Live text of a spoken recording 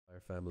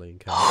family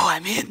and Oh,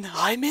 I'm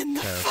in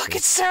the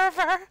fucking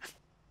server.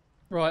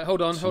 Right,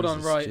 hold on,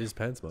 right. Jeez,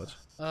 pants much.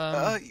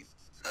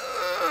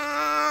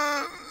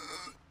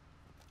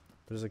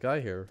 There's a guy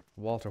here,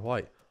 Walter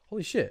White.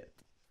 Holy shit.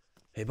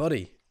 Hey,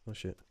 buddy. Oh,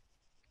 shit.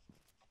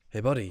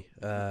 Hey, buddy.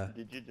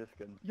 Did you just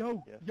get...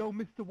 Yo,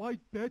 Mr. White,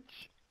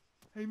 bitch.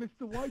 Hey,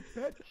 Mr. White,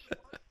 bitch.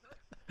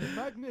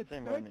 Magnet,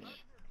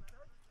 bitch.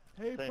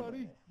 Hey,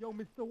 buddy. Yo,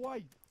 Mr.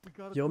 White.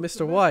 Yo,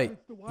 Mr. White.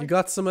 You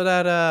got some of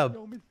that,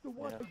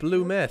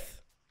 blue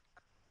meth.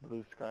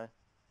 Blue sky.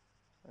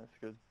 That's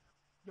good.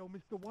 Yo,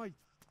 Mr. White.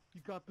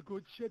 You got the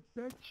good shit,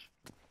 bitch.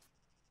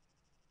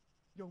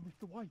 Yo,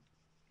 Mr. White.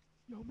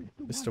 Yo,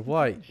 Mr.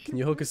 White, can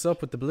you hook us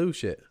up with the blue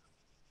shit?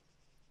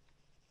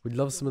 We'd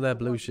love some of that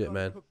blue shit,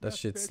 man. That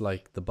shit's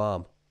like the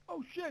bomb.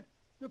 Oh shit!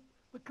 The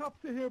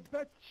cops are here,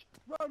 bitch!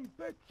 Run,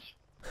 bitch!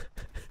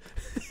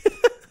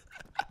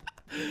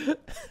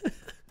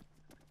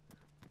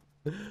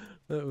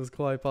 That was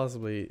quite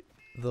possibly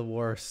the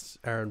worst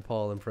Aaron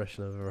Paul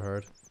impression I've ever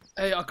heard.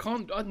 Hey, I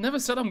never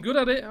said I'm good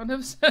at it. I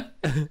never said.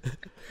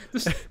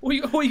 all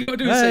you gotta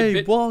do is say bitch.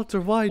 Hey,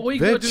 Walter White, all you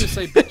gotta do is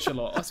say bitch a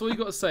lot. That's all you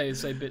gotta say is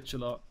say bitch a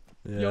lot.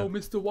 Yeah. Yo,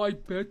 Mr.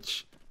 White,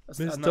 bitch.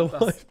 Mr.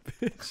 White,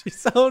 bitch. You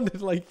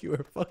sounded like you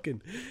were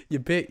fucking. You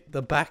bit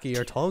the back of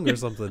your tongue or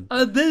something.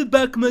 I bit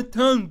back my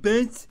tongue,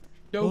 bitch.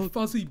 Yo,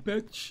 fuzzy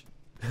bitch.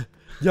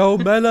 Yo,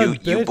 melon,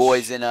 bitch. You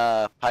boys in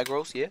pie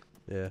rolls, yeah?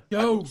 Yeah.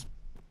 Yo.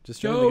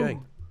 Just join the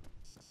gang.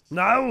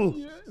 No!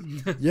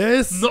 Yeah.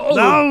 Yes! No!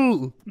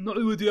 No! No,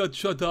 you idiot,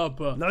 shut up.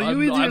 No,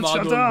 you idiot,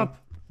 shut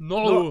up!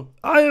 No!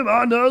 I am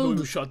Arnold!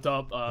 No, shut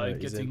up.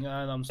 And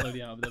I'm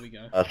slowly out. There we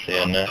go. I see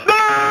him there.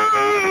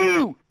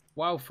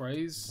 Wow,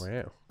 Fraay-Z.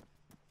 Wow.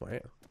 Wow.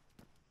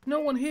 No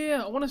one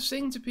here. I want to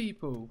sing to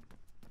people.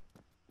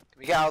 Can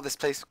we get out of this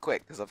place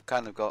quick? Because I've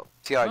kind of got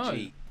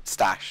TRG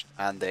stashed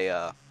and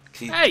a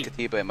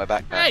Katiba in my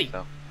backpack. Hey!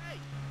 So.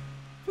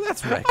 Well,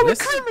 that's reckless. I'm a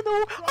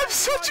criminal! I'm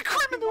such a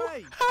criminal!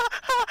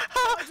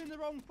 In the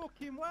wrong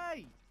fucking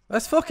way!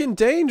 That's fucking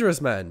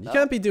dangerous, man. You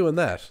can't be doing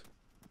that.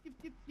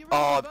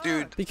 Oh,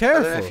 dude. Be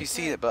careful. I don't know if you've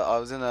seen it, but I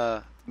was in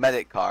a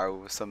medic car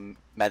with some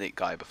medic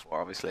guy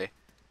before, obviously.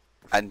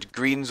 And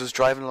Greens was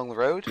driving along the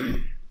road.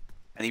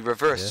 And he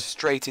reversed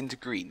straight into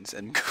Greens.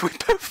 And we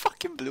both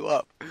fucking blew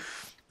up.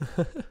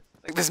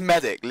 Like this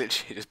medic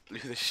literally just blew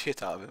the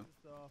shit out of him.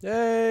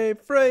 Yay,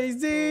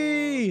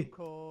 Fraay-Z!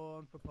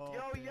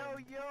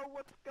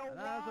 What's going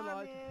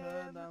on?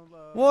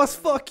 What's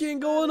fucking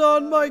going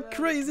on, my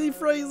crazy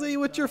Fraay-Z,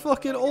 with your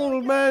fucking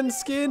old man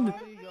skin?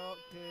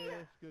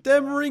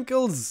 Them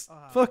wrinkles!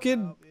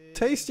 Fucking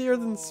tastier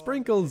than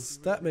sprinkles.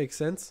 That makes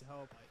sense.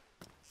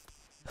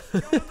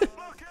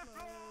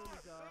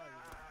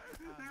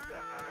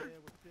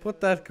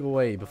 Put that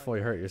away before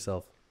you hurt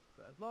yourself.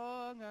 As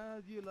long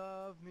as you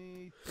love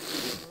me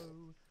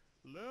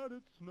let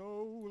it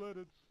snow, let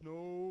it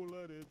snow,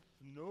 let it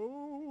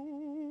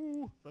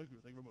snow. Thank you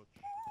very much.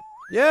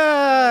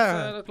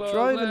 Yeah!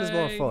 Driving is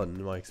more fun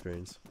in my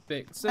experience.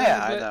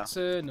 Yeah,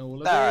 I know.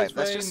 Alright,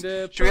 let's just...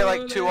 Should we get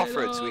like 2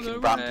 off-roads so we can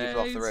ram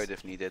people off the road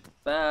if needed?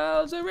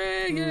 Bells are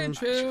ringing,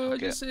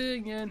 children are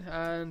singing,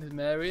 and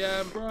merry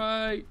and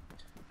bright.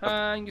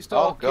 Hang your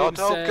stocking, oh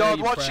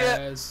God, watch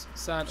it!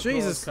 Santa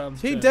Jesus,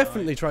 comes he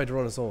definitely tried to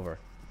run us over.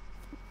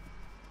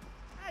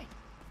 Hey,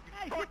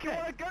 fucking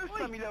wanna go,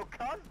 Sammy, little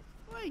cunt?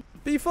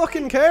 Be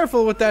fucking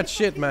careful with that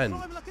shit, man.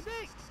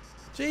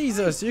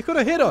 Jesus, you could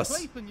have hit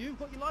us. You've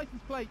got your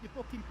license plate, you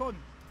fucking cunt.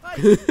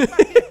 Hey, come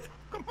back here.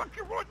 Come back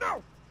here right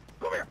now.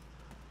 Come here.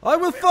 I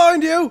will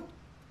find you.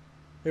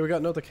 Here, we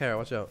got another car.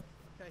 Watch out.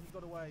 Okay, he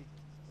got away.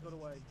 He got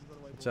away. He got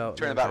away. Watch out.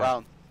 Turn it back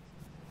round.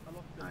 I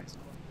lost him. Nice.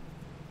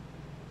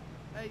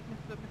 Hey,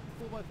 Mr.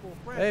 4x4,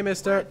 Fred. Hey,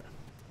 mister.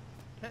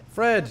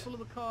 Fred,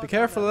 be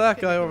careful of that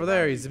guy over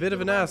there. He's a bit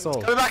of an asshole.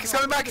 He's coming back, he's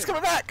coming back, he's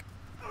coming back!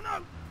 Oh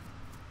no!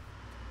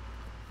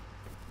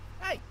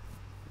 Hey!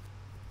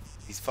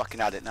 He's fucking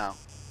at it now.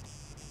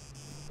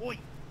 Oi!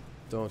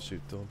 Don't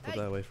shoot. Don't put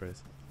that away,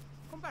 Fraay-Z.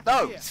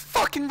 No, he's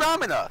fucking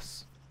ramming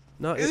us!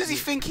 No, Who does he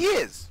think he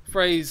is?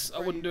 Fraay-Z, I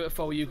wouldn't do it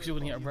for you because you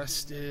wouldn't get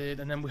arrested,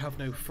 and then we have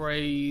no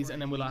Fraay-Z,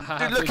 and then we're like,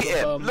 Dude, look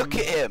at him, look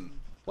at him!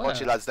 Where?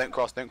 Watch it, lads, don't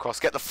cross, don't cross.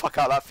 Get the fuck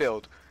out of that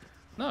field.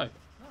 No.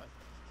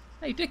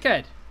 Hey,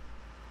 dickhead.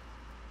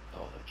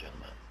 Oh,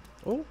 gentlemen.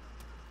 Oh.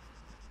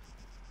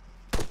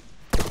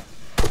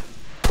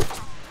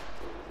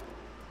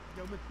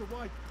 Yo, Mr.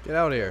 White. Get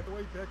out of here.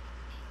 We're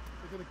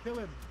gonna kill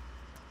him.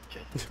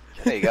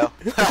 There you go.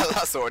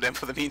 That's sorted in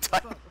for the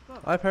meantime.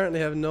 I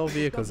apparently have no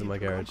vehicles in my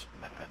garage.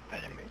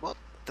 What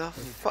the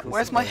fuck?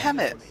 Where's my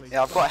helmet?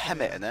 Yeah, I've got a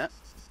helmet in it.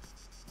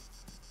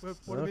 What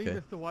do you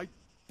mean, Mr. White?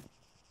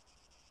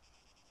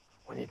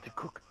 We need to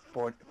cook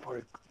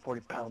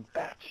 40-pound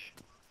batch.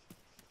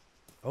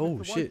 Oh,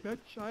 Mr. shit. White,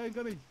 bitch, I ain't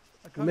gonna,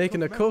 You're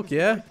making a cook,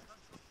 yeah?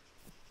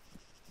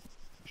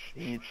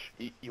 You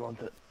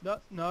want it?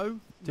 No.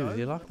 Dude, did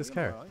you lock this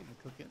car?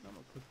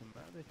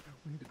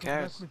 Who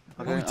cares?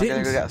 I'm Oh, he gonna go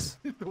didn't. get us.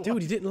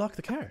 Dude, he didn't lock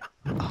the car.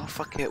 Oh,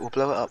 fuck it, we'll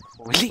blow it up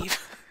when we leave.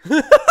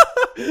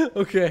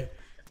 Okay.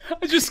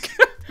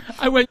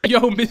 I went,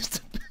 yo,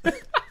 Mr.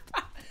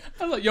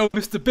 I was like, yo,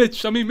 Mr.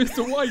 Bitch, I mean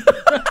Mr. White.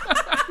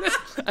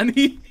 And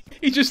he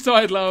just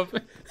started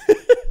laughing.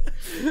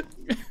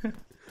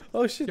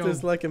 Oh shit, Yo.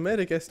 there's like a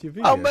medic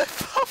SUV How here.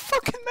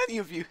 fucking many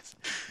of you?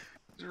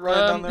 Just right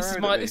down the This is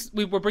road my. at me.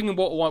 We were bringing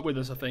Walter White with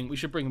us. I think we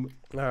should bring him.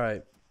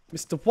 Alright.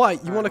 Mr.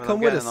 White, you want to Well, come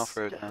I'm with getting us?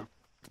 off-road now.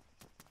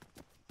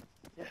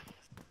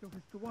 Yo,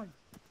 Mr. White.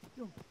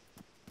 Yo.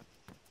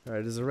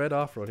 Alright, there's a red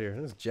off-road here.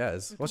 There's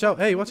Jazz. Watch out,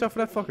 hey, watch out for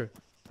that fucker.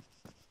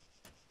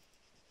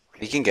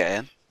 He can get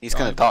in. He's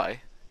gonna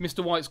die.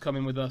 Mr. White's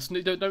coming with us.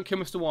 No, don't kill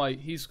Mr. White.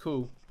 He's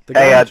cool. The guy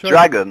Hey, who tried-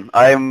 Dragon,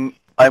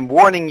 I'm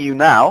warning you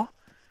now.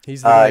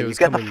 He's the guy You who's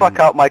get the coming- fuck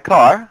out my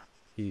car,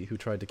 Who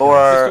tried to kill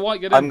us. or Mr. White,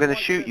 get in. I'm gonna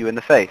shoot you in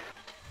the face.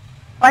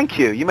 Thank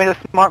you. You made a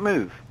smart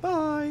move.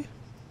 Bye.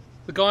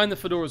 The guy in the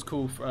fedora's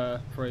cool.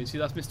 Fraay-Z.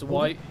 That's Mr.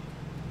 White.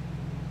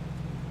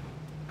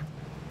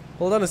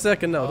 Hold on a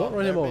second now, don't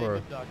run him they're being over.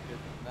 abducted.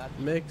 That's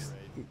Makes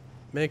great.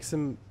 makes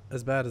him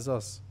as bad as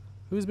us.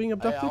 Who's being Hey,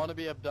 abducted? I want to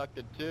be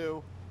abducted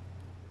too.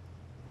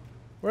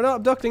 We're not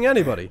abducting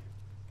anybody.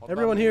 What about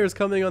Everyone me? here is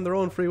coming on their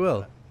own free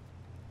will.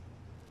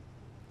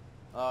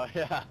 Oh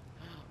yeah,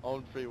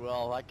 own free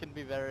will. That can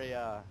be very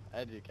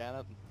edgy, can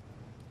it?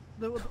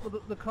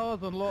 The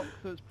car's unlocked,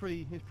 so it's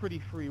pretty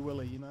free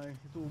willy, you know.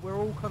 We're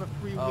all kind of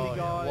free willy Oh, yeah.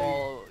 guys.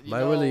 Well, you My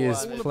know, willy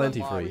is there's plenty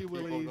a lot of free.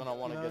 People Willies, gonna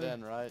want to you get know.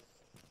 in, right?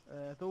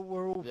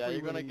 We're all Yeah, free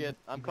you're gonna willy. get.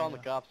 I'm calling the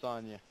cops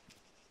on you.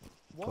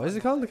 Why is he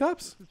calling the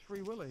cops? This is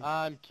free willy.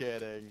 I'm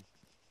kidding.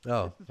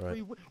 Oh, This is right.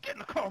 free Get in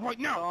the car right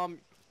now!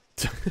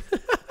 Get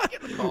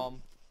in the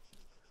calm.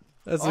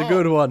 That's a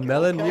good one,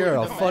 Melon. Okay, You're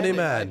a demanding. funny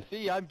man.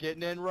 See, I'm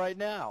getting in right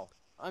now.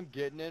 I'm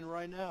getting in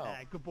right now.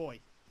 Good boy.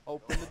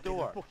 Open the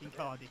door. Fucking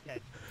car, dickhead.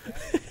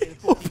 Get in the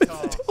fucking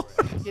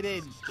car. Get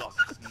in.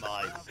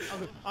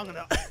 I'm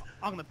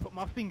gonna put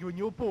my finger in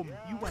your bum.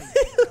 You wait.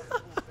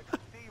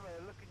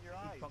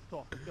 Fucked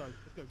off. Let's go. Let's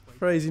go, Fraser.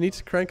 Fraze, you need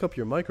to crank up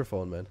your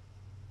microphone, man.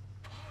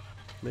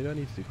 Maybe I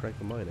need to crank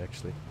up mine,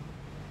 actually.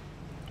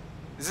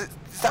 Is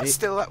that Hey.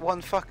 still that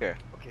one fucker?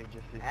 Okay,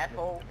 just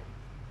Asshole.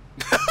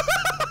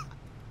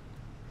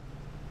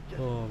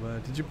 Oh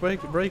man, did you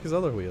break his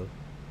other wheel?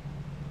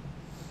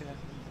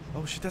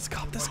 Oh shit, that's a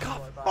cop, that's a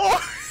cop!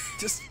 Oh!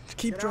 Just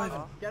keep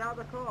driving. Get out of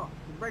the car.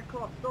 The red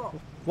car, stop.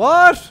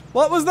 What?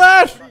 What was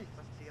that?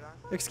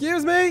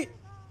 Excuse me?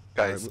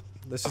 Guys,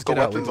 Let's I've just got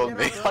get out. weapons on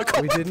me. I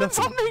got We did weapons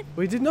nothing. on me.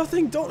 We did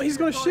nothing. Don't. He's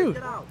gonna shoot.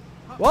 Get out.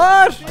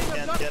 What?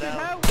 Get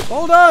out.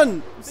 Hold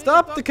on.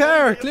 Stop the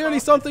car. Clearly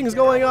something's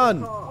going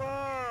on.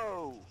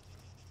 Whoa.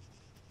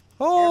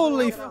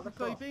 Holy. Get out of the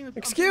car.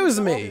 Excuse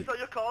me,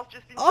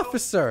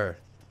 officer.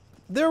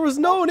 There was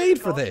no need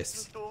for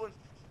this.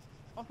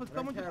 Officer,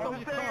 someone just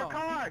Don't stole your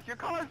car. Your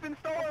car's been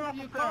stolen,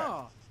 Your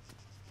car.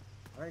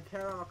 I don't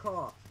care about a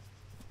car.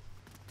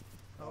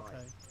 Okay.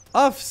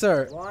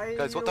 Officer. Why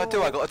Guys, what do I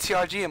do? I got a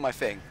TRG in my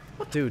thing.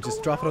 Dude,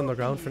 just drop it on the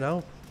ground for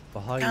now.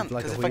 Behind Can't,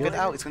 like a because if I get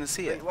wheel. out, it's gonna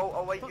see it. Well,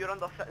 oh wait, you're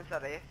under sentence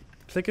arrest.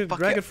 Click it, Fuck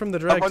drag it. it from the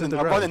I'm drag to running, the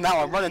I'm running ground.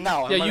 now, I'm running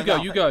now. I'm Yeah, you running go,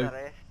 now. you go.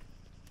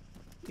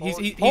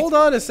 Arrest. Hold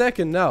on a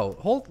second now.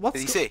 Hold. Did What's?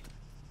 he see?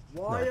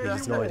 Why No, he are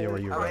has you no idea where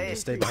you're going. arrest?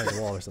 Just stay behind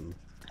the wall or something.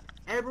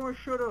 Everyone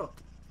shut up.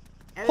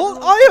 Hold.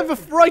 Everyone I have a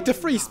fucking right to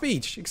shut free up.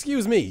 speech.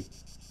 Excuse me.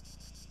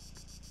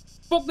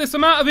 Fuck this!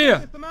 I'm out of here.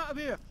 Get them out of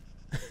here.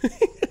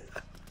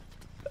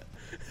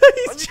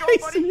 He's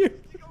chasing you.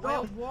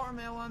 Well,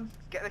 watermelon.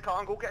 Get in the car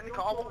and go get in the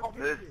car.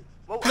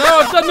 No,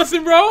 I've done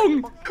nothing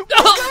wrong. Fucking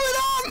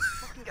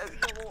get out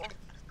of your water.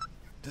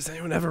 Does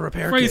anyone have a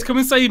repair Fraze, kit? come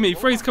and save me.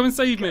 Fraze, come and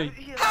save me.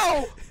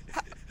 How?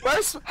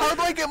 How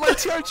do I get my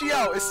TRG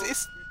out?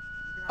 It's...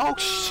 Oh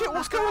shit,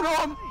 what's going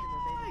on?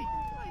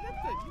 Hey,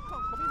 listen, you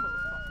can't come in,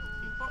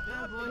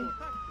 motherfucker. You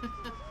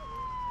fuck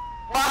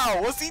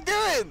Wow, what's he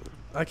doing?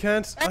 I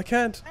can't. I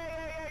can't.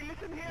 Hey,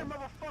 listen here,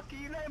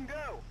 motherfucker, you let him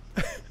go.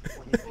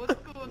 What's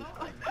going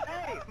on?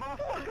 Hey,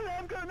 motherfucker, let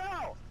him go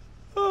now.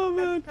 Oh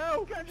man.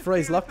 Hell,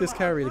 Fraze, lock this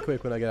car really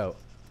quick when I get out.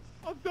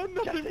 I've done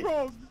nothing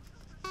wrong.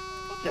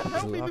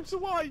 Help me, Locked. Mr.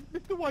 White.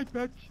 Mr. White,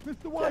 bitch.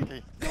 Mr. White.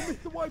 Yo,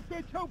 Mr. White,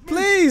 bitch, help me.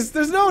 Please,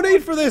 there's no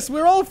need for this.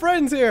 We're all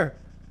friends here.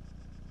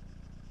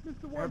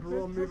 Mr. White,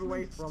 Everyone bitch, move help away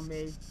me. from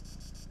me,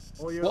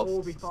 or you'll What?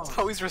 all be fine.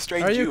 How he's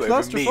restrained Are you over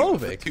me with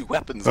claustrophobic? 2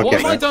 weapons What on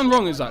have me. I done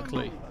wrong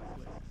exactly?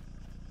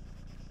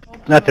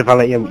 Not if I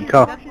let you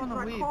car.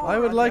 I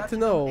would like to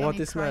know what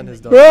this man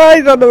has done.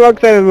 Right on the wrong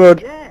side of the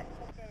road. Yeah,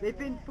 they've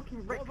been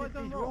fucking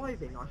recklessly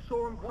driving. I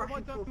saw them crash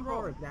into a car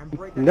over there and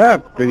break their No,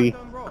 car. really.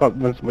 Can't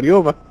run somebody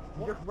over.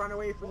 You just ran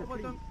away from the What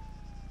have I police.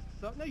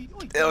 done? No, you,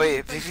 Oh, wait,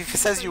 if it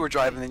says you were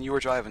driving, then you were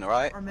driving,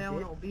 alright?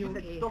 You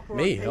said stop or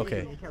Me? I'll take Okay.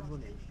 you and you kept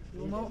running.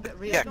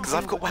 Yeah, because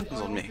I've got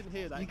weapons on me.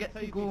 You get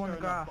to go on the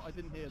grass. I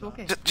didn't hear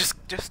that.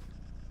 Just...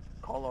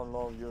 Call on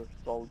law, you're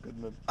Saul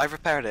Goodman. I've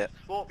repaired it.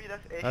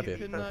 Have you? You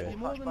can, Okay.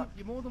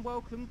 you're more than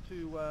welcome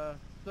to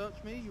search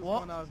me. You'll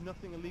find I have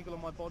nothing illegal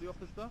on my body,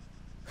 officer.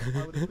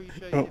 I would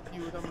appreciate if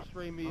you would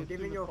restrain me I'm as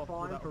giving soon you as a possible.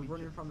 fine That for would be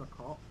running just- from the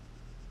cop.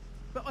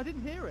 But I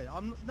didn't hear it.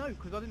 No,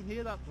 because I didn't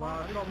hear that. Well, I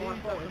it's didn't not hear my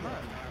that fault, is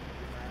command.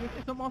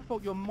 It's not my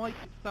fault. Your mic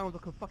sounds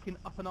like a fucking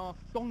up and ass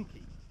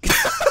donkey.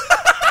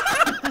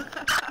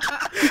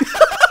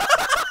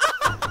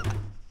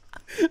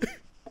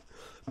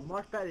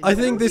 better. I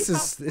think this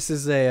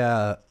is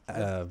a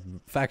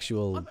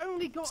factual I've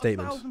only got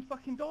statement. $1,000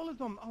 fucking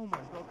on. Oh my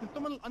god! Can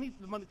someone? I need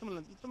the money.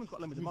 Someone's got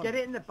to lend me the You money. get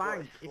it in the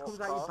bank. It comes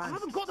out your I bank.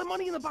 haven't got the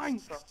money in the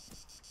bank.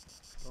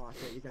 Oh, I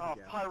see, you Oh, get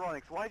it.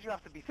 Pyronics, why do you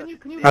have to be Can such you?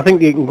 Can you? I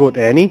think you can go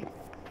to any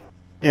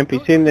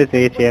NPC and there's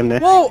an ATM there.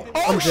 Whoa!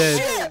 Oh, I'm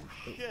dead.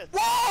 shit!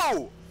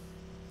 Whoa!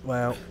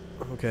 Wow.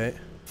 Okay.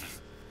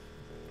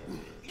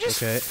 You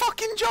just Okay.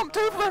 fucking jumped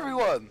over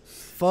everyone!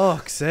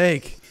 Fuck's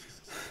sake.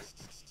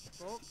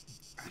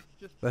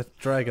 That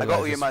dragon I got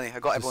all your just money. I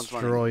got everyone's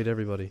money. destroyed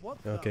everybody.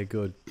 What the- Okay,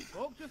 good.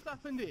 What just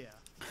happened here?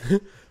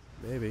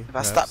 Maybe.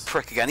 That's perhaps. that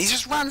prick again. He's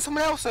just ran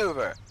someone else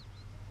over.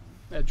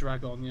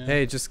 Drag on, yeah.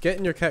 Hey, just get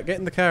in your get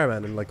in the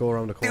caravan and like go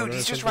around the corner. Dude, or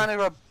he's just something. ran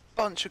over a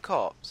bunch of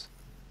cops.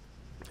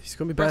 He's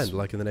gonna be banned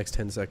like in the next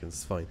 10 seconds.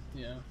 It's fine.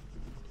 Yeah.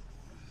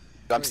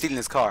 I'm stealing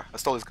his car. I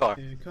stole his car.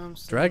 Here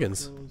comes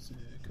Dragons? Santa Claus,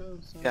 here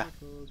comes Santa Yeah.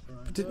 Claus,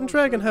 Brian But didn't goes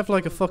Dragon Santa have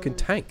like a Claus, fucking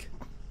Brian. tank?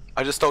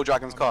 I just stole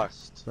Dragon's car.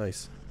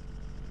 Nice.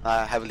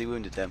 I heavily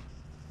wounded them.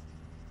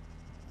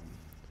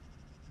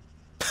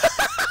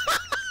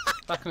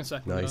 Back in a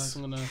second, Nice. guys.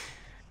 I'm gonna.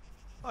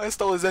 I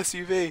stole his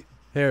SUV.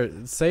 Here,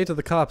 say to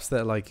the cops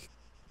that like,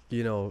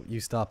 you know, you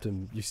stopped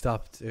him. You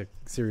stopped a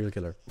serial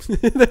killer.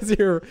 That's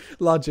your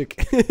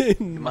logic. I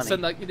Money.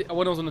 sent that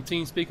when I was on the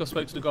TeamSpeak. I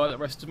spoke to the guy that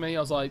arrested me. I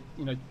was like,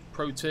 you know,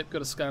 pro tip: go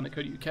to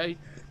scan.co.uk,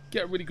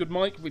 get a really good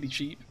mic, really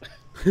cheap.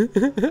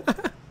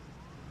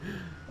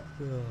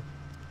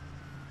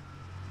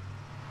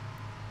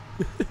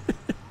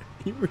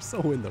 You were so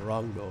in the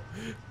wrong though.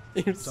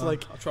 It's So,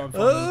 like, I'll try and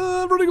find him.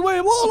 I'm running away.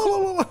 Whoa, whoa,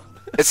 whoa, whoa.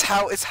 It's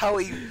how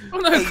he Oh,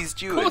 no,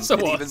 hazed you of and course I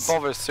didn't even was.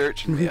 bother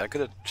searching me. I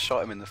could have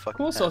shot him in the Of fucking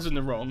course, I head. was in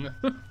the wrong.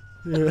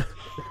 Yeah.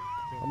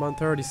 I'm on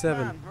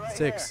 37, Man, right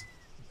 6,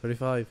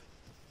 35.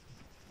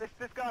 This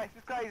guy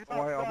is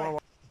about to die.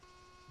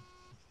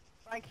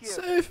 Thank you.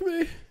 Save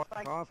me!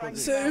 Thank you.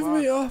 Save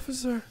me,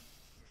 officer!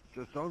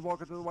 Just don't walk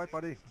into the white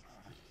buddy.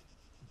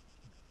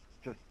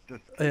 Just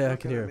keep Yeah, I looking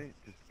can hear at him. me.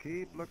 Just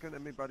keep looking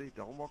at me, buddy.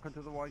 Don't walk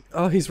into the white.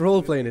 Oh, he's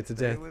role playing it to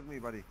Stay death. with me,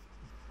 buddy.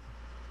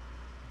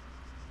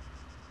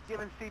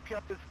 Giving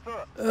CPR his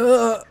foot.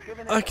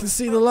 Giving I it can his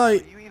see foot. the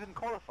light. Are you even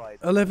qualified?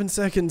 11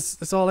 seconds.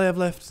 That's all I have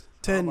left.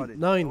 10, buddy.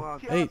 9, Come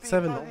on. 8,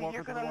 7, Buddy, walk you're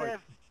into the gonna white.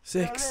 live.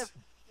 6,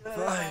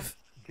 5,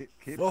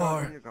 Keep 4,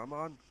 talking, you. Come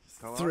on.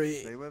 Come 3.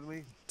 on. Stay with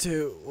me.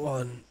 2,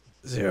 1,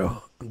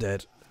 0. I'm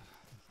dead.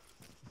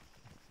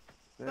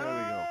 There we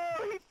go.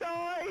 Oh, he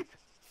died.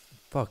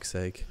 Fuck's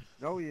sake.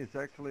 No, he is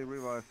actually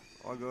revived.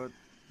 All good.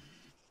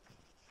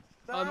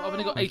 I've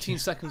only got 18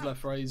 seconds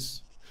left,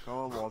 Fraay-Z. Come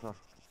on, Walter.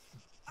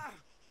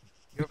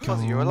 You're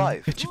fuzzy, you're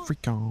alive. Get your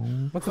freak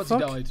on. What the Fuzzy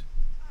fuck? died.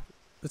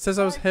 It says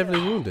I was heavily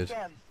wounded.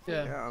 Again.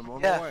 Yeah. Yeah, I'm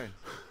on Yeah. my way.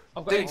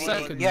 I've got Dude, 8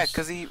 seconds. yeah,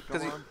 because he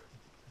Come on.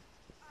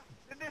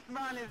 This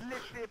man is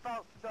literally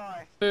about to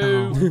die.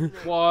 2,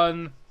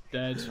 1,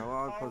 dead. Come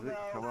on, Fuzzy. no.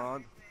 Come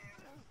on.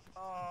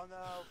 Oh no.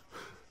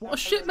 What a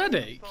shit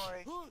medic.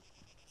 Sorry.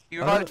 you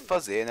revived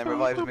Fuzzy and then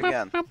revived him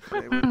again.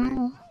 Stay with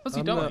me. Fuzzy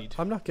I'm died.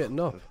 I'm not getting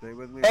up. Just stay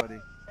with me, buddy.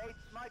 Hey,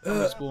 Mike. I'm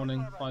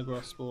respawning. High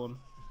grass spawn.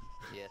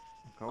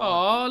 Come Oh,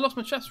 on. I lost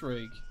my chest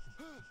rig.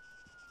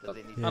 Does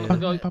he need Yeah. And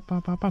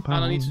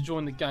I need to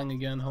join the gang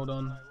again. Hold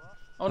on.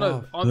 Oh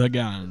no, The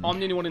gang. I'm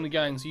the only one in the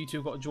gang, so you two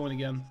have got to join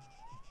again.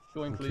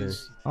 Join, Okay.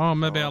 please. Oh,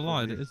 maybe I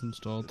lied. It is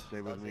installed. Just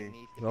stay with me.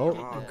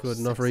 Oh, good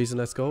enough reason.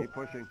 Let's go. Keep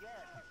pushing.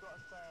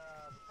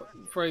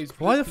 Phrase.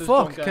 Why the please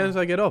fuck join gang. can't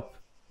I get up?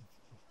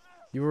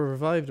 You were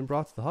revived and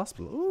brought to the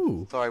hospital.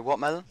 Ooh. Sorry, what,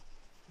 Melon?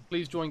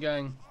 Please join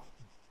gang.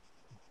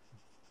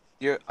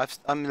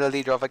 I'm the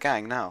leader of a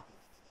gang now.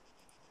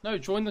 No,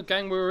 join the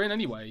gang we were in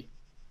anyway.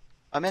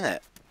 I'm in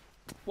it.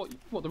 What?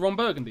 The wrong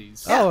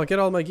Burgundys? Yeah. Oh, I get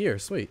all my gear.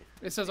 Sweet.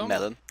 It says on.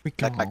 Melon.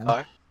 Freak Like my on.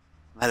 car.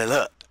 Melon,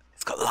 look.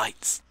 It's got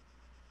lights.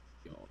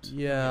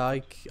 Yeah, I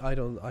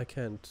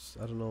can't.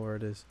 I don't know where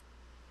it is.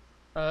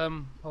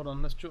 Hold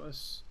on. Let's join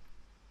us.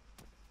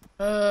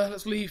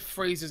 Let's leave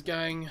Fraser's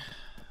gang.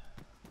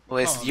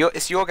 Well,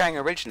 it's your gang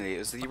originally. It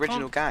was the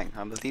original can't-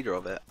 gang. I'm the leader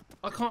of it.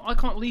 I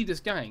can't lead this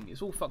gang.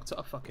 It's all fucked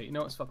up. Fuck it. You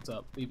know what's fucked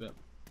up. Leave it.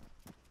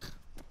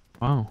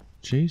 Wow,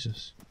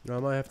 Jesus. No, I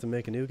might have to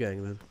make a new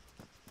gang then.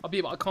 I'll be,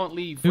 but I can't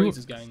leave Who-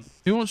 Fraser's gang.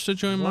 Who wants to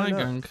join Why my not?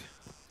 gang?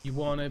 You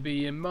wanna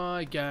be in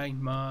my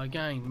gang, my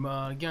gang,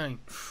 my gang.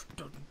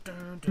 Dun,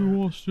 dun, Who dun.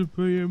 wants to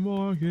be in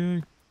my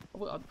gang?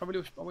 I really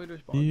wish Barnes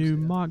was You there.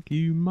 mug,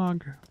 you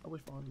mug. I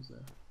wish Barnes was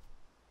there.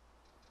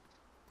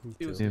 Me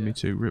He was too. Yeah, me here.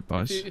 too. Rip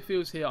buys. If he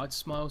was here, I'd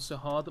smile so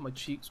hard that my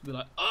cheeks would be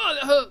like, oh,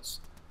 that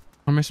hurts.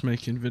 I miss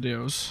making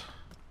videos.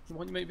 Why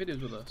don't you make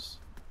videos with us?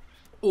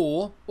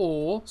 Or,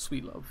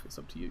 sweet love. It's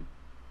up to you.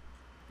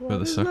 For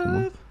the second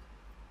one.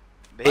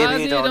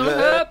 Baby, don't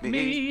hurt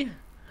me.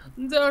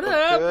 Don't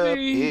hurt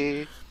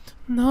me.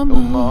 No No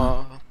more.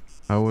 more.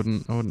 I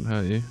wouldn't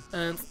hurt you.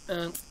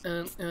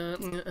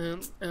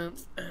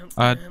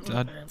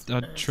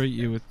 I'd treat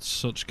you with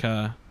such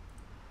care.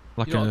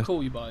 Like You know, I'd a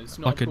call you guys.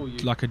 You know, I'd call you.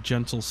 like a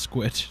gentle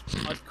squid.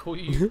 I'd call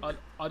you.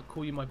 I'd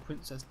call you my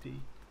Princess P.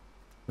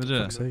 Would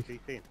Fuck's it?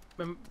 sake.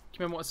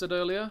 Remember what I said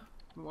earlier?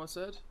 Remember what I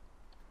said?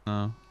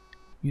 No.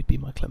 You'd be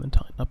my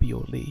Clementine. I'd be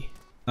your Lee.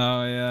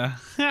 Oh yeah.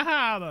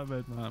 That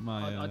made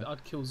my.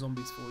 I'd kill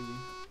zombies for you.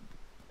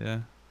 Yeah.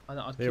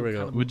 I'd Here we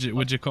go.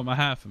 Would you cut my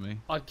hair for me?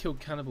 I'd kill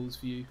cannibals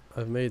for you.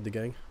 I've made the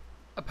gang.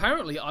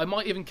 Apparently, I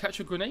might even catch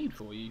a grenade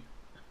for you.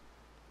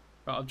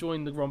 Right, I've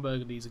joined the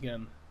Burgundys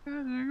again. Yeah,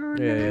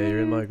 you're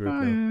in my group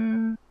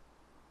now.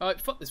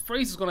 Alright, fuck this.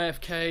 Fraser's gone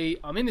AFK.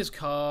 I'm in his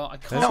car. I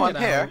can't No, get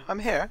I'm here. out. I'm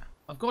here.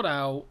 I've got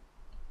out.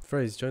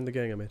 Fraay-Z, join the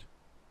gang I made.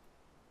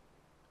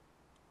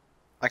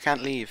 I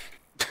can't leave.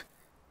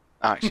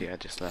 Actually, I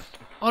just left.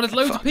 Oh, there's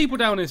loads of people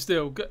down here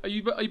still. Are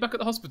you back at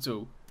the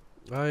hospital?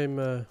 I'm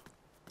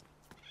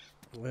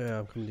yeah,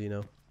 I'm coming to you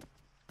now.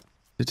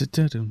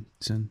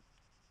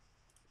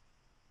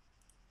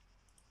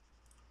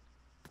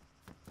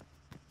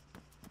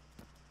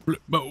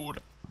 Flip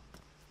mode.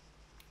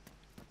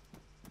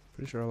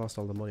 Pretty sure I lost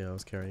all the money I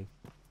was carrying.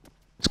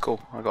 It's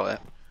cool. I got it.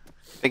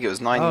 I think it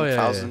was Oh, yeah,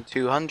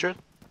 9,200.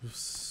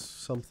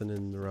 Something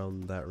in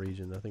around that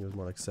region. I think it was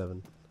more like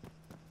 7.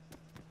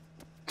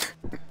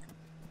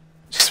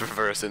 Just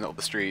reversing up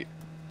the street.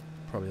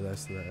 Probably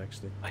less than that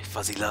actually. My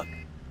fuzzy luck.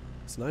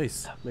 It's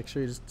nice. Make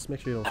sure you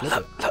don't flip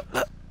Look, it. look,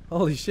 look.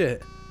 Holy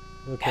shit.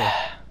 Okay.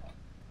 Yeah,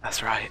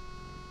 that's right.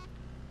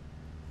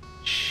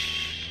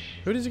 Shh.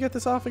 Who did you get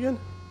this off again?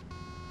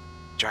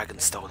 Dragon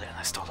stole it, and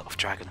I stole it off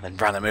Dragon, and then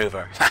ran him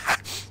over.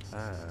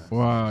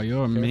 Wow,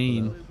 you're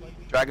mean.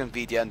 Dragon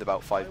VDN'd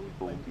about 5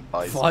 people.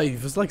 5?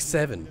 It was like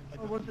 7.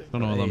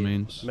 Don't know what that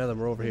means. Melon,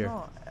 we're over here.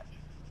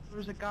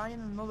 There's a guy in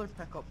another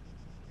pickup.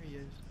 Here he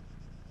is.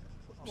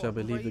 Shall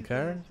we leave the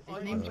car?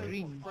 His name's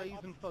Green.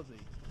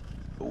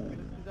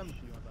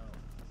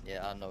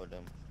 Yeah, I know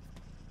them.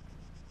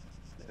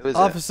 Who is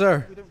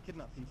Officer! We don't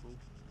kidnap people.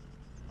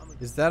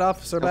 Is that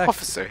officer No back?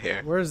 officer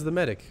here. Where's the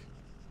medic?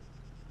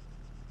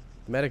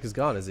 The medic is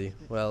gone, is he?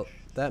 Well,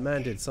 that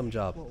man did some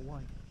job.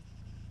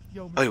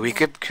 Oh,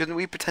 couldn't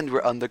we pretend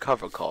we're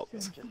undercover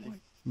cops?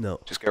 No.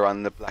 Just go around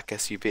in the black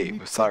SUV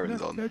with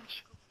sirens on.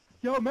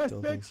 Yo, mess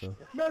Don't bitch! think so.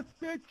 Mess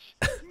bitch!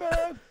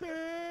 Mess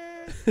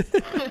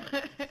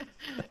bitch!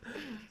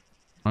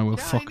 I will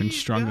fucking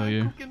strangle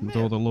you with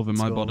all the love in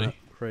my body.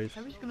 Great.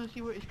 I was gonna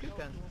see what he's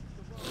cooking.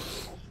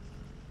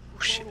 Oh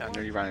shit, I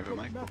nearly ran over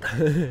Michael.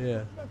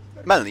 Yeah.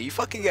 Melanie, you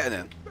fucking getting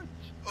in?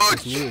 Oh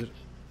shit!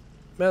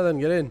 Melon,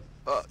 get in.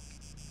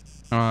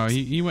 Oh,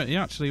 he went. He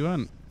actually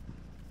went.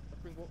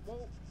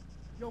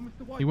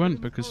 He went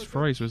because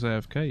Fraay-Z was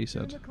AFK. He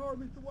said.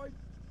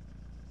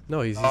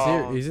 No, he's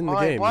here. He's in the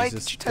game. Why He's did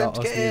just you tell him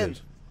got to us get in?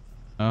 muted.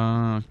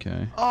 Oh,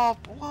 okay. Oh,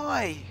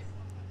 why?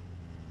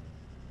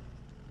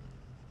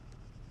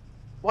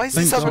 Why is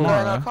Think this other guy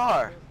in tomorrow. our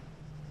car?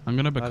 I'm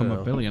gonna I become don't a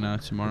know. billionaire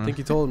tomorrow. I think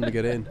he told him to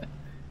get in.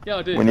 Yeah,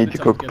 I did. We need to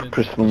cook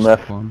crystal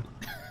meth. One.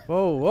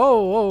 Whoa,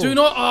 whoa, whoa. Do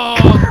not.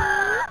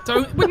 Oh,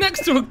 don't. We're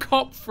next to a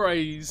cop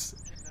phrase.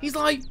 He's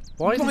like.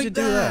 Why did right you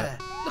do there.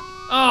 that?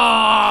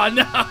 Oh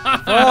no!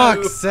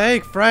 Fuck's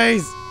sake,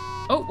 Fraay-Z.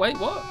 Oh wait,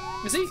 what?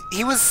 Is he?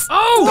 He was.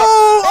 Oh!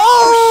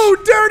 Oh,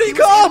 dirty He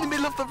was cop! in the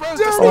middle of the road.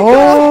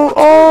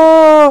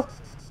 Oh!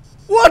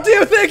 What do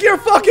you think you're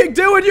fucking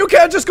doing? You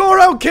can't just go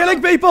around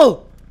killing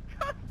people!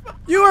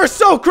 You are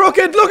so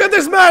crooked! Look at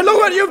this man! Look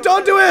what you've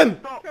done to him!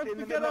 Stopped in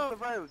the middle of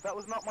the road. That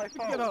was not my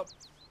fault.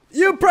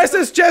 You press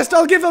his chest,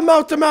 I'll give him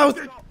mouth to mouth!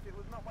 It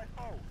was not my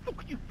fault.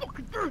 Look, you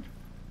fucking dude!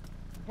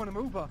 Want him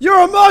over?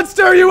 You're a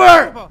monster, you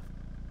are!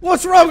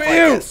 What's wrong with I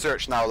you? get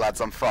searched now, lads.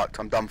 I'm fucked.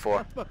 I'm done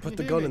for. Put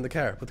the gun in the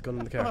car. Put the gun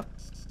in the car.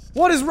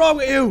 What is wrong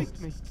with you?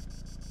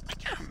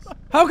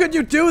 How could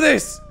you do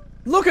this?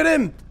 Look at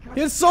him.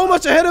 He had so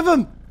much ahead of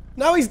him.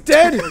 Now he's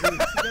dead.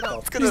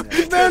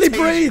 He barely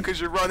breathed.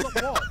 Because you're running.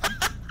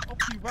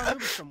 You ran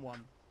over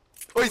someone.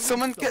 Wait,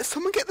 someone get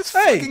this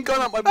Hey! fucking gun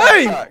out my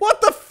Hey! backpack.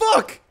 What the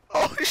fuck?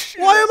 Oh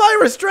shit! Why am I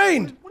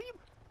restrained?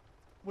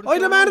 I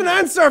demand an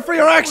answer for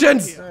your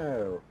actions.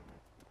 Oh.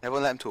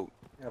 Everyone let him talk.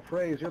 Yeah,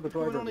 Fraay-Z, you're the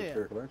driver of on this here?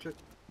 circle, aren't you?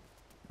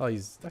 Oh,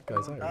 that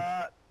guy's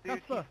Irish.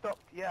 Dude, he stopped.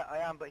 Yeah, I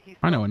am, but he.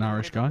 I know an stopped in the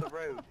Irish middle guy. of the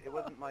road. It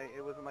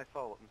wasn't my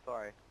fault. I'm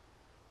sorry.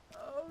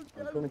 I was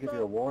going to give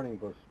you a warning,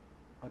 but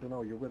I don't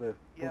know. You're with a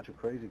bunch of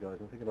crazy guys.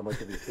 I'm thinking I might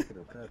give you a ticket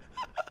instead.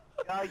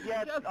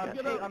 Yeah,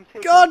 I'm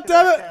taking God him to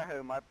damn the it! care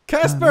home.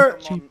 Casper!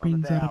 She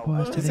brings other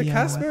boys to Is the it yard.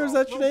 Casper? Is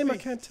that your name? I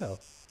can't tell.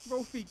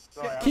 Rofi,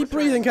 Sorry, I'm Keep returning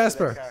breathing, him to the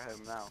Casper. care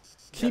home now.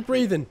 Keep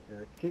breathing.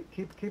 Yeah,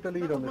 keep a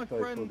lead on this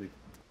side, Bundy.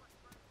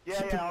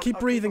 Yeah, Keep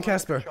I'll breathing, keep him under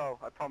Casper. control,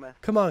 I promise.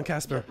 Come on,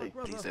 Casper.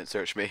 Please don't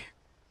search me.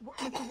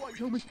 Mr. White,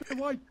 yo, Mr.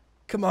 White.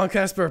 Come on,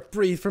 Casper.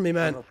 Breathe for me,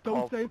 man.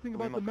 Don't say anything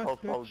about the mess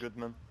bitch.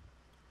 Goodman.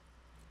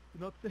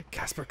 You're not sick.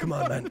 Casper, come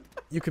on, man.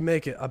 You can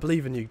make it. I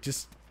believe in you.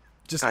 Just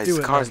Guys, do the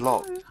it. car's man.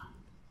 locked.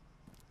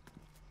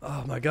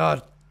 Oh my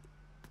God.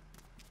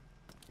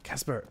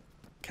 Casper.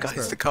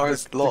 Guys, the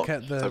car's locked.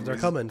 They're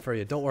coming for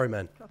you. Don't worry,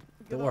 man.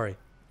 Don't worry.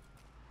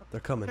 They're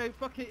coming. Okay,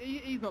 fuck it.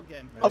 He's not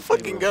getting. I'm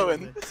fucking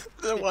going.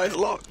 I don't know why it's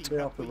locked. Stay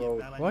off the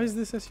road. Why is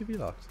this SUV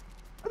locked?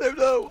 I don't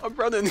know. I'm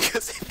running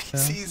because if he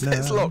sees that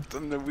it's locked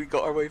and then we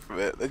got away from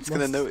it, then he's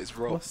gonna know it's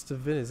wrong. Must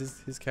have been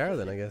his car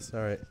then, I guess.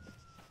 All right.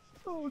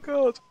 Oh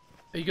God.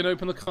 Are you gonna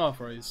open the car,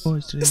 Fraser?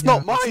 Boys to the It's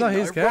yard. not mine. not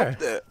his I car.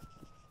 robbed it.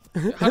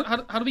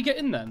 How do we get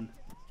in then?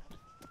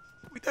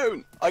 We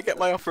don't. I get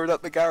my off-road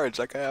at the garage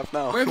like I have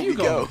now. Where have you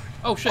gone?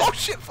 Oh shit! Oh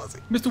shit, Fuzzy!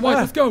 Mr. White,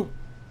 let's go!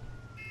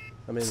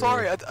 I'm in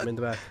Sorry, I'm in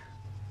the back.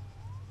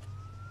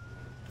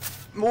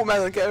 More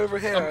man, get over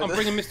here. I'm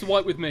bringing Mr.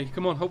 White with me.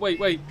 Come on, oh, wait.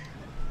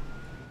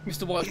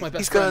 Mr. White's my best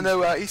He's friend. gonna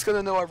know. He's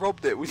gonna know I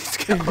robbed it. We need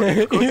to get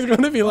on. He's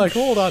gonna be like,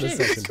 hold on a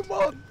second. Come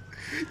on.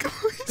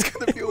 He's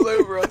gonna be all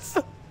over us.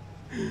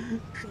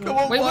 Come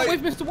on, wait, White.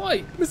 wait, Mr.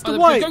 White. Mr.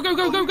 White. Go.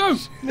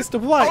 Mr.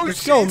 White, Oh,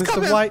 let's go, shit, Mr.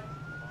 coming. White.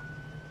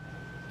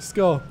 Let's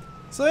go.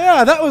 So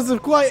yeah, that was a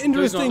quite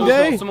interesting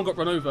day. Someone got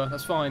run over.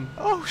 That's fine.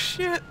 Oh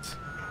shit.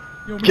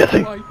 You're Jesse.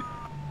 Mr. White.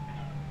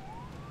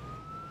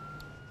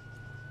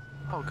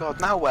 Oh god,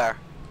 now where?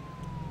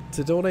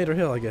 To Donator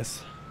Hill, I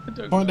guess.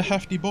 Find a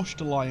hefty bush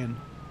to lie in.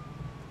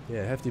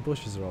 Yeah, hefty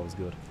bushes are always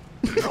good.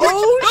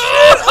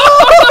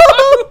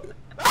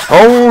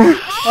 Oh!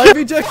 I've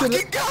ejected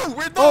it. Go!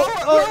 We're not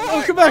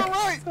Oh, come back.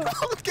 Right.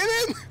 Oh, get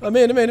in! I'm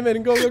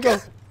in. Go. Go.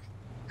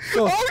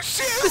 Oh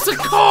shit! It's a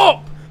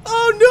cop!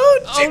 Oh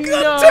no! Oh,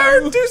 no.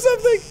 Turn! Do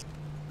something!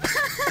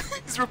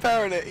 He's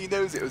repairing it. He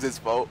knows it was his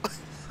fault.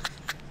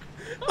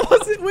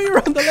 Was it? We were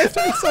on the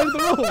left-hand side of the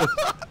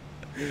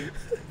road.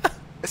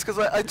 It's because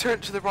I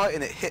turned to the right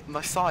and it hit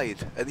my side,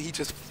 and he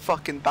just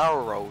fucking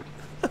barrel rolled.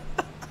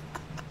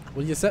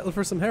 Will you settle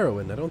for some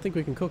heroin? I don't think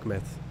we can cook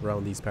meth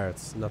around these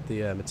parts. Not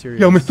the materials.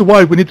 Yo, Mr.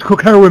 White, we need to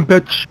cook heroin,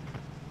 bitch.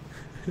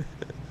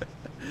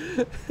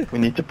 We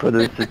need to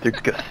produce it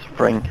to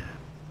spring.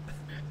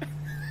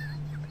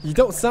 You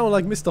don't sound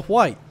like Mr.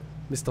 White.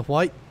 Mr.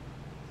 White.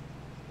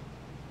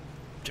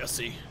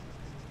 Jesse,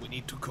 we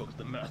need to cook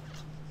the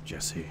meth.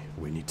 Jesse,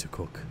 we need to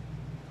cook.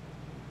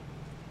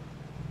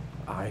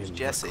 I'm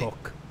Jesse? the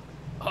cook.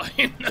 I'm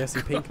the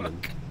Jesse cook. Pinkman.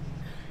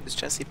 It's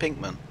Jesse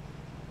Pinkman.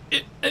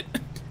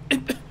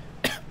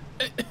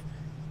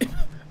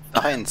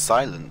 Die in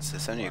silence.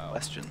 It's only a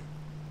question.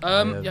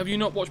 Have you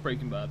not watched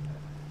Breaking Bad?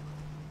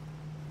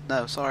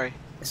 No, sorry.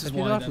 This is Have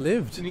you why not then.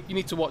 lived? You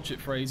need to watch it,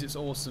 Fraay-Z. It's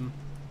awesome.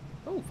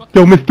 Oh, fuck.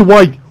 Yo, Mr.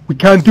 White, we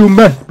can't do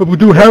meth, but we'll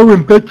do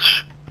heroin,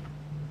 bitch.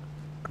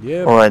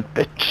 Yeah. Alright,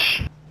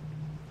 bitch.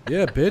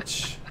 Yeah,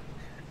 bitch.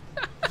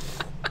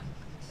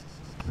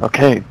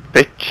 Okay,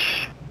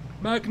 bitch.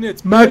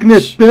 Magnets,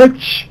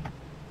 Bitch.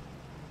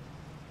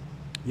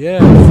 Yeah,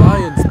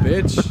 science,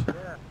 bitch.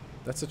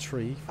 That's a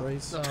tree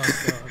phrase. Oh,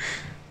 God.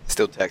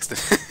 Still texting.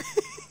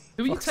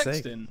 Who are you Fuck's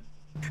sake. texting?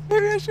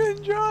 Maybe I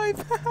shouldn't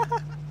drive.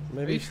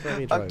 Maybe you should let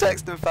me drive. I'm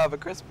texting Father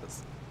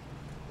Christmas.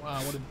 Wow,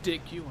 what a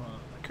dick you are.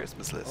 My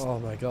Christmas list. Oh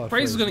my god.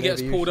 Fraser's gonna get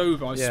us pulled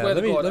over, I swear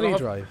to God. Let me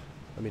drive.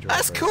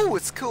 That's Fraser. cool.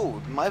 It's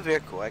cool. My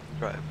vehicle, I can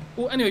drive.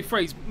 Well, anyway,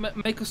 Fraser,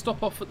 make a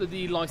stop off at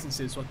the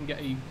licenses so I can get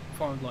a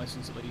foreign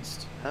license at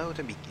least. Oh,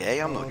 don't be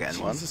gay. I'm not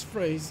getting one. Jesus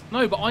phrase.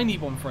 No, but I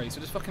need one, Fraser, so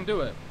just fucking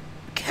do it.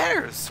 Who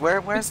cares?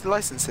 Where's the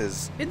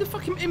licenses? In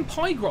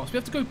Pygross, we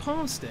have to go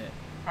past it.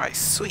 Alright,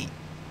 sweet.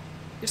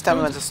 Just tell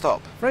me when to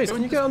stop. Phrase,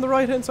 can you get on the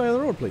right hand side of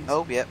the road, please?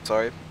 Oh, yep,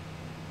 sorry.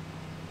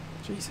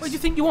 Jesus. Where do you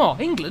think you are?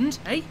 England,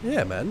 eh?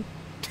 Yeah, man.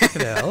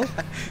 Fucking hell.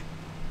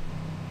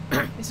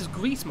 This is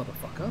Greece,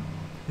 motherfucker.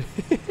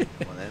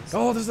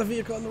 Oh, there's a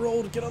vehicle on the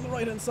road. Get on the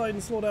right hand side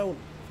and slow down.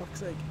 Fuck's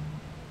sake.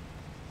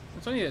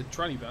 It's only a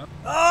tranny van.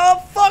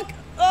 Oh, fuck!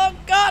 Oh,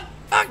 God!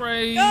 Fuck!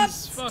 Fraser, God,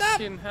 stop!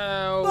 fucking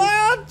hell.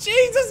 Oh,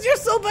 Jesus, you're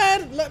so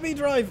bad! Let me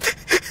drive.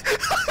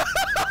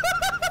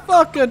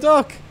 Fuck a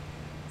duck!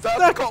 Is that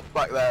the cop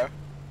back there?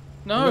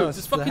 No, it's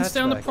just the fucking stay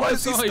on the hatchback. Why proper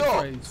has he side, stopped?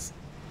 Fraser.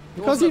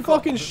 Because he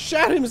fucking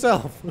shat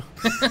himself!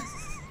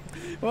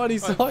 What, he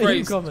saw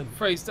you coming.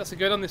 Fraser, that's a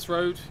go down this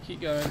road.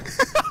 Keep going.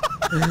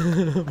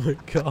 Oh my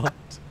god.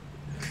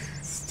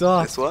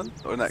 Stop. This one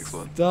or next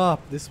one?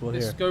 Stop. This one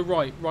Let's here. go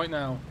right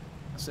now.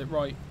 That's it,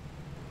 right.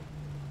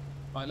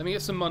 Right, let me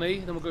get some money,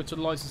 then we'll go to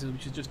the licenses,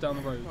 which is just down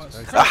the road.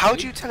 How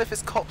do you tell if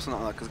it's cops or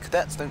not? Because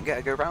cadets don't get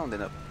to go round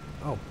in a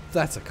Oh,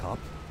 that's a cop.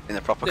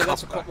 proper Yeah, cop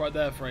that's a car. cop right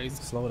there,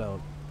 Fraser. Slow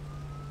down.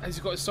 Has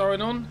he got his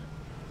siren on?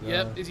 No.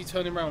 Yep. Is he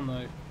turning round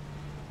though?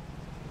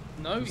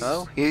 No.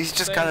 No, he's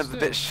just kind of a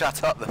bit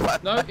shut up. The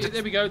fact No, that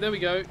there we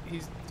go.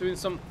 He's doing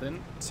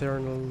something.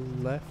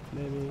 Turn left,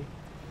 maybe?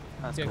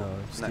 That's Yeah. cool. No,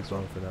 just Next keep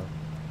going one. for now.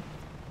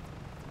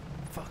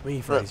 Fuck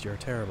me, Fraser, you're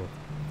terrible.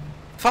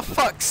 For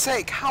fuck's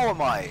sake, how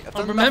am I? I've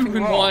I'm done nothing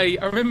remembering wrong. why.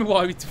 I remember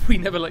why we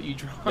never let you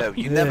drive. No,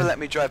 you never let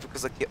me drive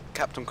because I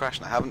kept on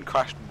crashing. I haven't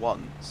crashed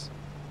once.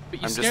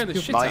 But you I'm scare the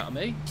just- shit out of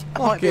me. I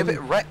might be a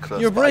Fucking- bit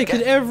reckless. You're but I breaking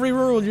get- every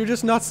rule, you're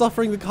just not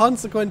suffering the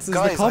consequences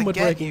that Guys, come I with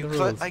get breaking you. the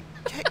rules. I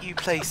get you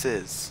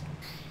places.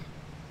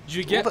 Did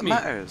you All get that me?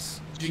 matters.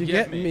 Did you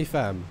get me,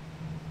 fam?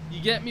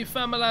 You get me,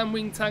 famalang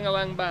wing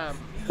tangalang bam.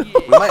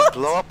 We might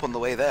blow up on the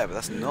way there, but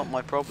that's not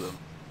my problem.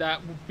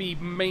 That would be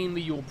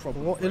mainly your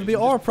problem. Well, it'll Fraser. be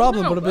Just our put it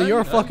problem, out but it'll there, be your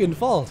you know. fucking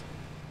fault.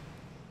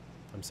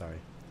 I'm sorry.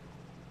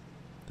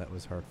 That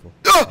was hurtful.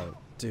 Ah! Oh,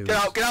 dude. Get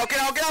out, get out, get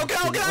out, get out, get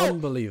out, Fucking get out!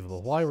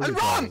 unbelievable. Why were you And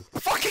run! driving?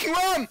 Fucking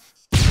run!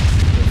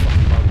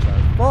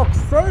 Fuck's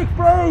sake,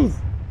 bros!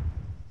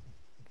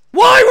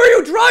 Why were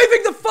you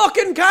driving the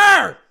fucking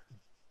car?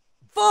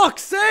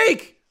 Fuck's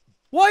sake!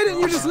 Why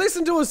didn't you just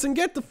listen to us and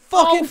get the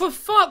fucking... Oh, for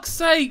fuck's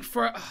sake,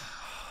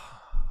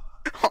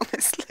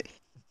 Honestly.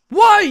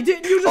 Why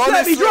didn't you just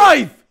let me Honestly.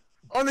 drive?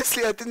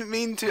 Honestly, I didn't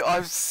mean to.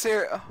 I'm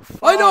serious.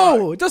 I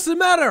know. It doesn't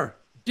matter.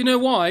 Do you know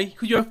why?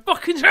 Because you're a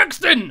fucking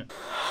Texan.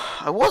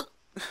 What?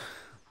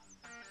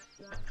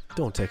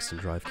 Don't text and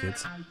drive,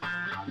 kids.